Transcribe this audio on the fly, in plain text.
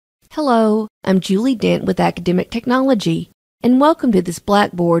Hello, I'm Julie Dent with Academic Technology, and welcome to this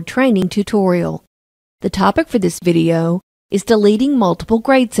Blackboard training tutorial. The topic for this video is deleting multiple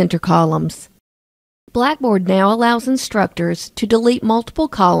grade center columns. Blackboard now allows instructors to delete multiple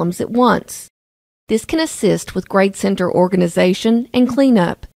columns at once. This can assist with grade center organization and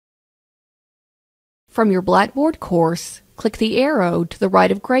cleanup. From your Blackboard course, click the arrow to the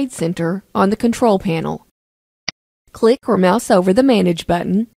right of Grade Center on the control panel. Click or mouse over the Manage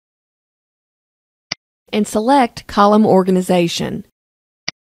button and select Column Organization.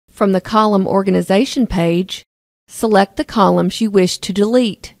 From the Column Organization page, select the columns you wish to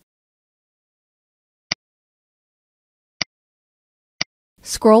delete.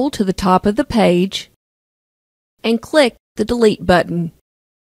 Scroll to the top of the page and click the Delete button.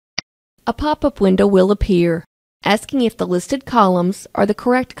 A pop-up window will appear, asking if the listed columns are the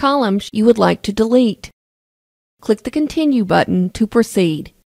correct columns you would like to delete. Click the Continue button to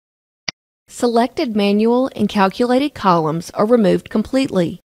proceed. Selected manual and calculated columns are removed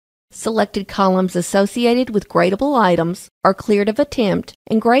completely. Selected columns associated with gradable items are cleared of attempt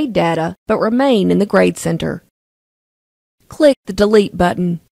and grade data but remain in the Grade Center. Click the Delete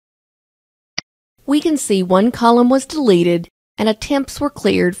button. We can see one column was deleted and attempts were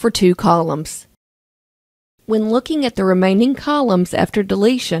cleared for 2 columns. When looking at the remaining columns after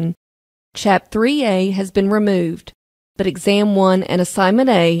deletion, Chap 3A has been removed, but Exam 1 and Assignment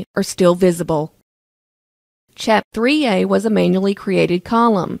A are still visible. Chap 3A was a manually created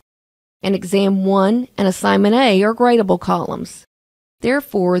column, and Exam 1 and Assignment A are gradable columns.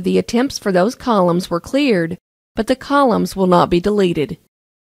 Therefore, the attempts for those columns were cleared, but the columns will not be deleted.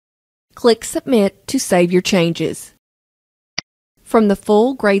 Click Submit to save your changes. From the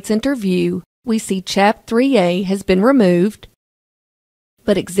full Grade Center view, we see Chap 3A has been removed,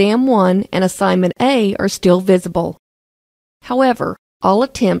 but Exam 1 and Assignment A are still visible. However, all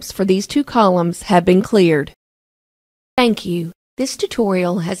attempts for these 2 columns have been cleared. Thank you. This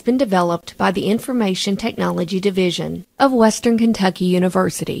tutorial has been developed by the Information Technology Division of Western Kentucky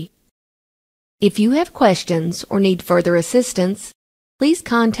University. If you have questions or need further assistance, please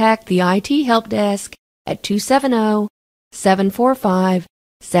contact the IT Help Desk at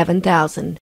 270-745-7000.